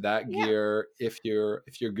into that Yeah. gear if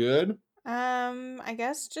you're good. I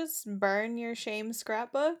guess just burn your shame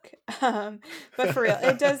scrapbook. But for real,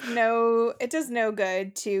 it does no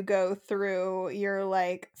good to go through your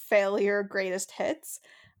like failure greatest hits.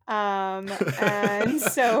 And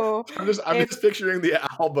so I'm if just picturing the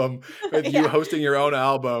album with you yeah, hosting your own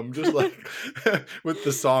album, just like with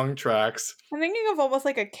the song tracks. I'm thinking of almost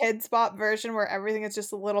like a Kids Bop version where everything is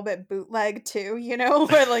just a little bit bootleg too,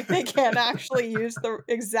 where like they can't actually use the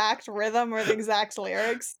exact rhythm or the exact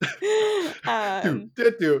lyrics. Do, Um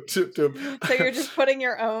do, do, do, do. So you're just putting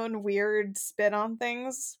your own weird spin on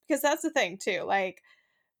things because that's the thing too. Like,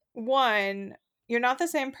 one, you're not the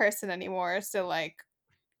same person anymore, so like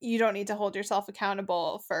you don't need to hold yourself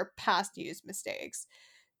accountable for past used mistakes.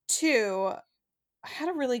 Two, I had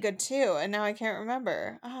a really good two and now I can't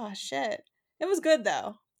remember. Oh shit. It was good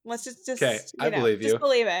though. Let's just Okay, just, I you know, believe just you.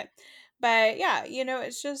 believe it. But yeah,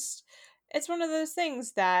 it's one of those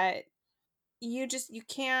things that you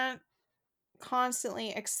can't constantly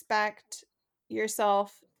expect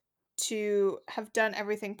yourself to have done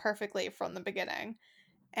everything perfectly from the beginning.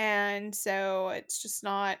 And so it's just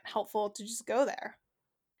not helpful to just go there.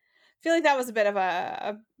 I feel like that was a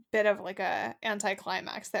bit of like a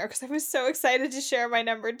anticlimax there because I was so excited to share my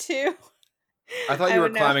number two. I thought I you were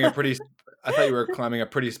would know. climbing a pretty I thought you were climbing a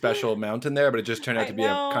pretty special mountain there, but it just turned out I to be a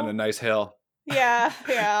kind of know. nice hill. Yeah,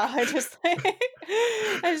 yeah. I just like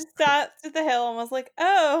I just sat at the hill and was like,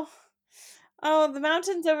 oh, the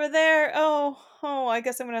mountain's over there. Oh, I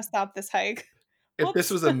guess I'm gonna stop this hike. If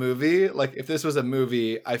this Whoops. was a movie, like if this was a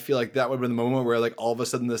movie, I feel like that would have been the moment where like all of a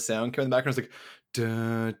sudden the sound came in the background. It's like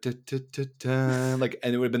dun, dun, dun, dun, dun, like,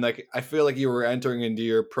 and it would have been like I feel like you were entering into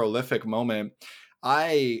your prolific moment.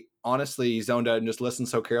 I honestly zoned out and just listened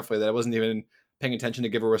so carefully that I wasn't even paying attention to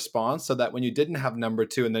give a response. So that when you didn't have number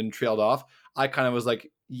two and then trailed off, I kind of was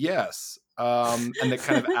like, yes. And that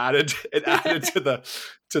kind of added it added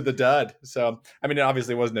to the dud. So I mean, it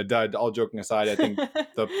obviously wasn't a dud. All joking aside, I think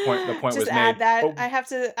the point Just was add made. that. But I have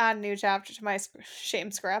to add a new chapter to my shame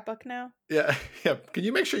scrapbook now. yeah, yeah. Can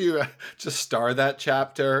you make sure you just star that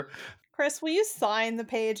chapter? Chris, will you sign the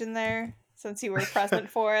page in there since you were present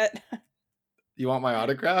for it? You want my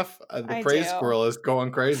autograph? The I praise do. squirrel is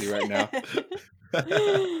going crazy right now.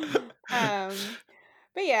 um,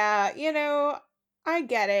 but yeah, I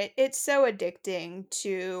get it. It's so addicting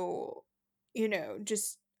to,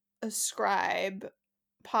 just ascribe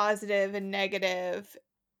positive and negative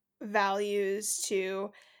values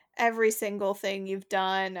to every single thing you've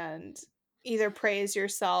done and either praise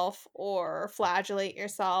yourself or flagellate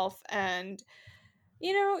yourself. And,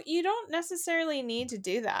 you don't necessarily need to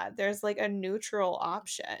do that. There's like a neutral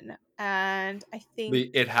option. And I think, The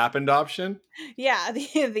 "it happened" option, yeah, the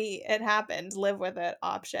it happened, live with it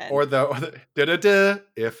option. or the da da da.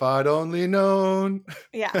 If I'd only known.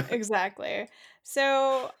 Yeah, exactly.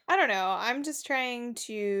 So, I don't know, I'm just trying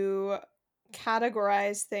to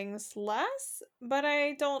categorize things less, but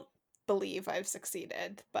I don't believe I've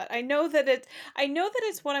succeeded. But I know that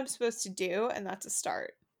it's what I'm supposed to do, and that's a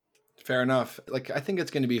start. Fair enough. Like I think it's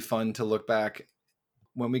going to be fun to look back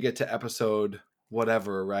when we get to episode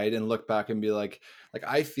whatever, right? And look back and be like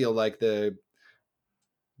I feel like the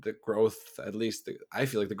growth, at least I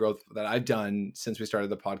feel like the growth that I've done since we started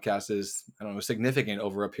the podcast is, I don't know, significant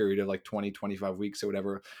over a period of like 20, 25 weeks or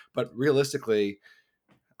whatever. But realistically,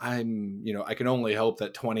 I can only hope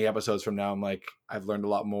that 20 episodes from now, I'm like, I've learned a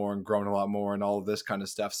lot more and grown a lot more and all of this kind of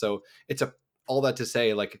stuff. So all that to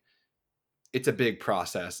say, like, it's a big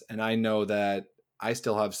process. And I know that I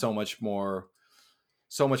still have so much more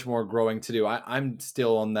growing to do. I'm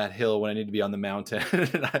still on that hill when I need to be on the mountain.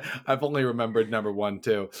 And I've only remembered number one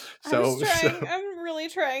too. So I'm really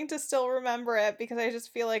trying to still remember it because I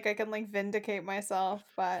just feel like I can like vindicate myself,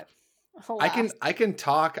 but alas, I can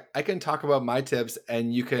talk about my tips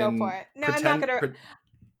and you go for can it. No, I'm not gonna. pre-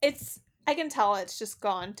 It's I can tell it's just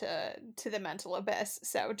gone to the mental abyss.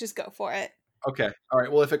 So just go for it. Okay. All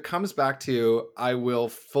right. Well, if it comes back to you, I will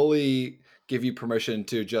fully give you permission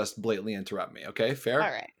to just blatantly interrupt me. Okay. All Fair?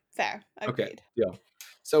 right. Fair. Okay. Agreed. Deal.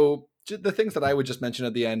 So the things that I would just mention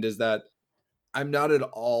at the end is that I'm not at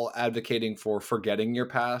all advocating for forgetting your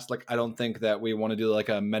past. Like, I don't think that we want to do like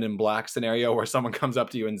a Men in Black scenario where someone comes up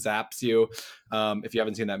to you and zaps you. If you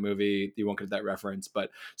haven't seen that movie, you won't get that reference, but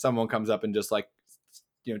someone comes up and just like,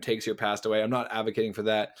 takes your past away. I'm not advocating for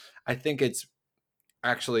that. I think it's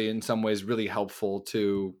actually in some ways really helpful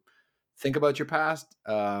to think about your past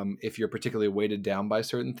if you're particularly weighted down by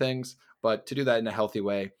certain things, but to do that in a healthy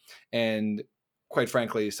way. And quite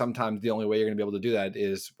frankly, sometimes the only way you're going to be able to do that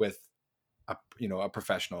is with a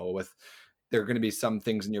professional. With there are going to be some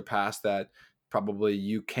things in your past that probably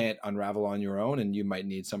you can't unravel on your own, and you might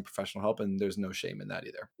need some professional help. And there's no shame in that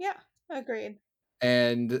either. Yeah. Agreed.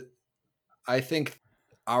 And I think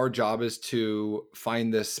our job is to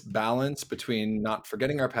find this balance between not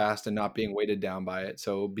forgetting our past and not being weighted down by it.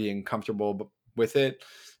 So being comfortable with it,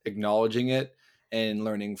 acknowledging it, and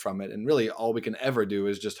learning from it. And really, all we can ever do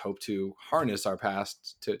is just hope to harness our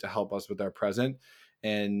past to help us with our present.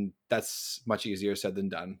 And that's much easier said than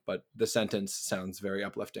done. But the sentence sounds very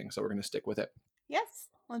uplifting. So we're going to stick with it. Yes.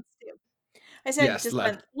 Let's do. I said Yes, just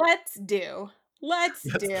went, let's do. Let's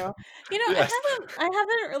That's, do. yes. I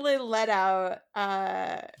haven't really let out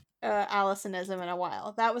Allisonism in a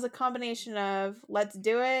while. That was a combination of let's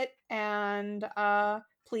do it and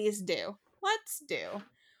please do. Let's do.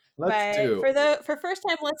 Let's But do. for first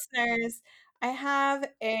time listeners, I have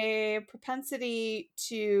a propensity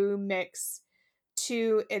to mix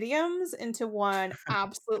two idioms into one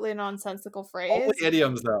absolutely nonsensical Only phrase.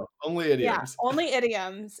 idioms, though. Only Yeah, idioms. only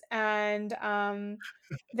idioms, and,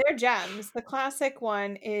 they're gems. The classic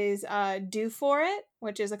one is, "do for it,"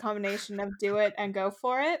 which is a combination of "do it" and "go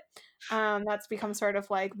for it." That's become sort of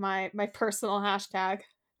like my personal hashtag,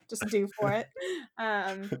 just "do for it."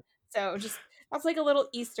 Um, so just that's like a little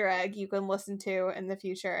Easter egg you can listen to in the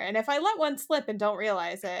future, and if I let one slip and don't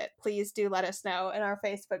realize it, please do let us know in our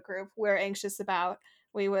Facebook group. We're anxious about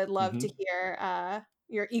we would love to Mhm. hear,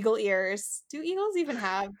 your eagle ears. Do eagles even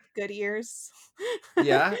have good ears?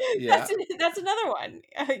 Yeah, yeah. That's another one.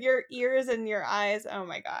 Your ears and your eyes. Oh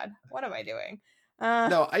my god, what am I doing? Uh,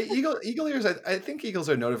 No, eagle ears. I think eagles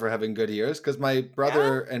are noted for having good ears because my yeah.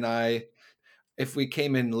 brother and I, if we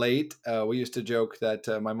came in late, we used to joke that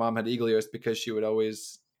my mom had eagle ears because she would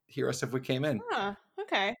always hear us if we came in. Huh,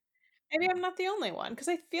 okay. Maybe I'm not the only one because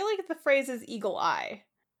I feel like the phrase is eagle eye.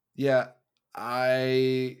 Yeah,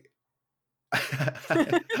 I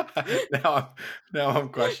now I'm now I'm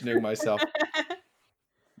questioning myself.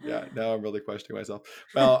 Yeah, now I'm really questioning myself.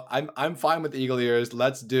 Well, I'm fine with the eagle ears.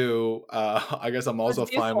 Let's do. I guess I'm Let's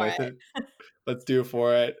also do fine for with it. it. Let's do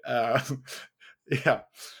for it. Yeah.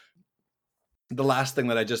 The last thing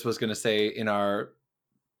that I just was going to say in our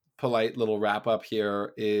polite little wrap up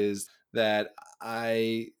here is that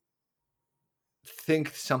I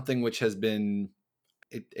think something which has been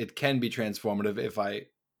it can be transformative if I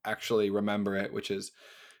actually remember it, which is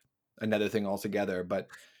another thing altogether. But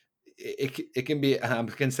it can be. I'm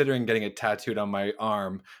considering getting it tattooed on my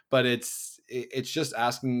arm, but it's just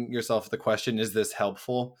asking yourself the question: is this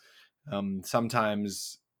helpful?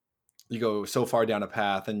 Sometimes you go so far down a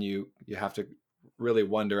path and you have to really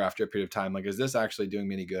wonder after a period of time, like, is this actually doing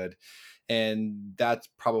me any good? And that's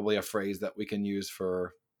probably a phrase that we can use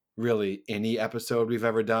for really any episode we've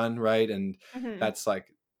ever done, right? And Mhm. that's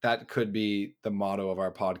like that could be the motto of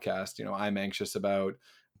our podcast. I'm anxious about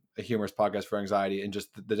a humorous podcast for anxiety, and just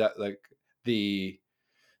like the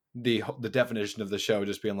the definition of the show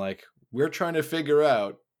just being like, we're trying to figure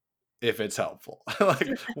out if it's helpful. Like,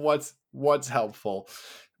 what's helpful?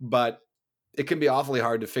 But it can be awfully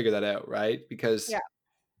hard to figure that out, right? Because Yeah.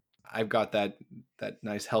 I've got that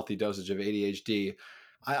nice healthy dosage of ADHD.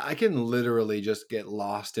 I can literally just get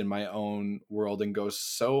lost in my own world and go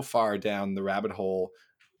so far down the rabbit hole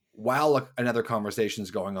while another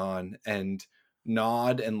conversation's going on, and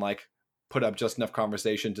nod and like put up just enough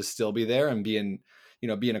conversation to still be there and be in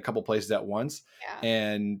a couple places at once. Yeah.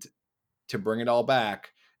 And to bring it all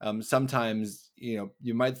back, sometimes you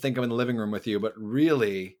might think I'm in the living room with you, but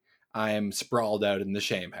really I'm sprawled out in the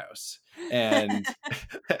shame house. And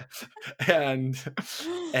and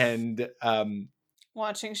and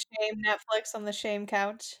Watching Shame Netflix on the Shame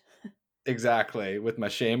couch. exactly, with my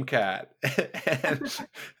shame cat. and,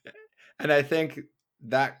 and I think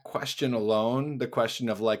that question alone, the question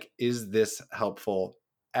of like, is this helpful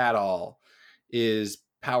at all, is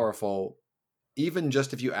powerful. Even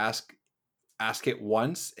just if you ask it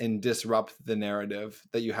once and disrupt the narrative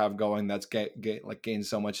that you have going that's like gained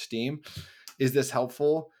so much steam. Is this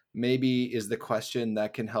helpful? maybe is the question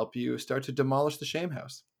that can help you start to demolish the shame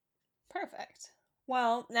house. Perfect.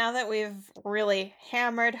 Well, now that we've really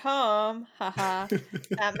hammered home, haha,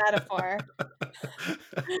 that metaphor,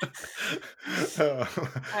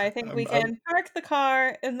 I think we I'm can park the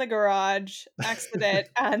car in the garage, exit it,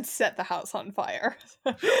 and set the house on fire.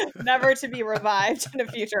 Never to be revived in a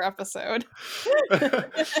future episode.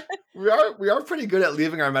 we are pretty good at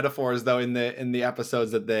leaving our metaphors though in the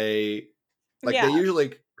episodes that they like Yeah,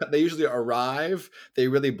 they usually arrive, they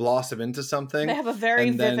really blossom into they something, have a very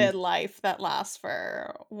and then vivid life that lasts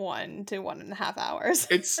for 1 to 1.5 hours.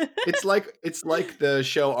 it's like the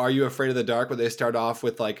show Are You Afraid of the Dark, where they start off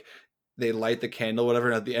with like they light the candle, whatever,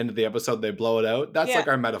 and at the end of the episode they blow it out. That's Yeah. like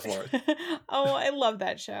our metaphor. Oh, I love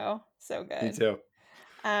that show. So Me good. too.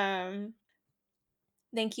 Um,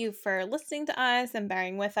 Thank you for listening to us and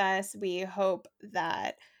bearing with us. We hope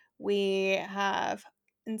that we have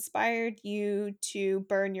inspired you to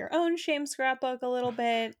burn your own shame scrapbook a little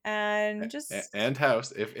bit and just And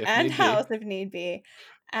house if and need be. house if need be.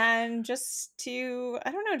 And just to,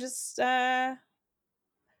 I don't know, just to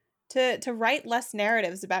write less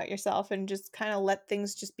narratives about yourself and just kind of let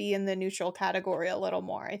things just be in the neutral category a little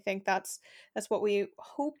more. I think that's what we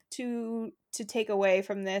hope to take away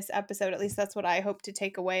from this episode. At least that's what I hope to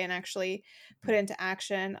take away and actually put into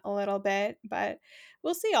action a little bit. But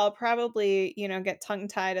we'll see. I'll probably, get tongue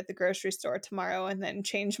tied at the grocery store tomorrow and then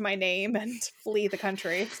change my name and flee the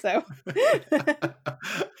country. So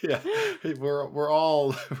Yeah, we're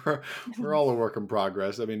all we're all a work in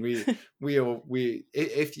progress. I mean,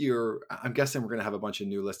 if you're, I'm guessing we're gonna have a bunch of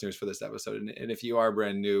new listeners for this episode, and if you are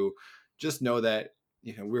brand new, just know that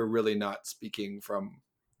we're really not speaking from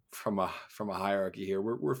a hierarchy here.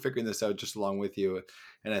 We're figuring this out just along with you,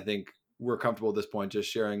 and I think we're comfortable at this point just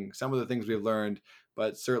sharing some of the things we've learned,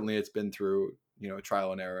 but certainly it's been through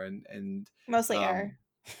trial and error and mostly um error.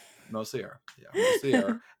 mostly error. Yeah, mostly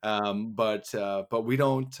error. But we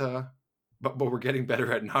don't. But we're getting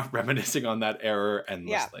better at not reminiscing on that error Yeah.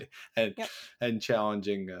 endlessly and Yep.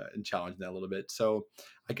 challenging that a little bit. So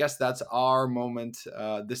I guess that's our moment.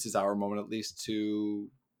 This is our moment, at least, to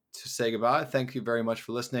say goodbye. Thank you very much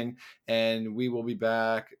for listening, and we will be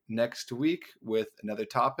back next week with another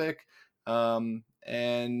topic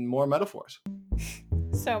and more metaphors.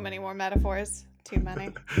 So many more metaphors. Too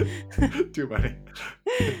many. Too many.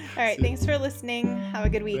 All right. See you. Thanks for listening. Have a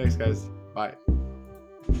good week. Thanks, guys. Bye.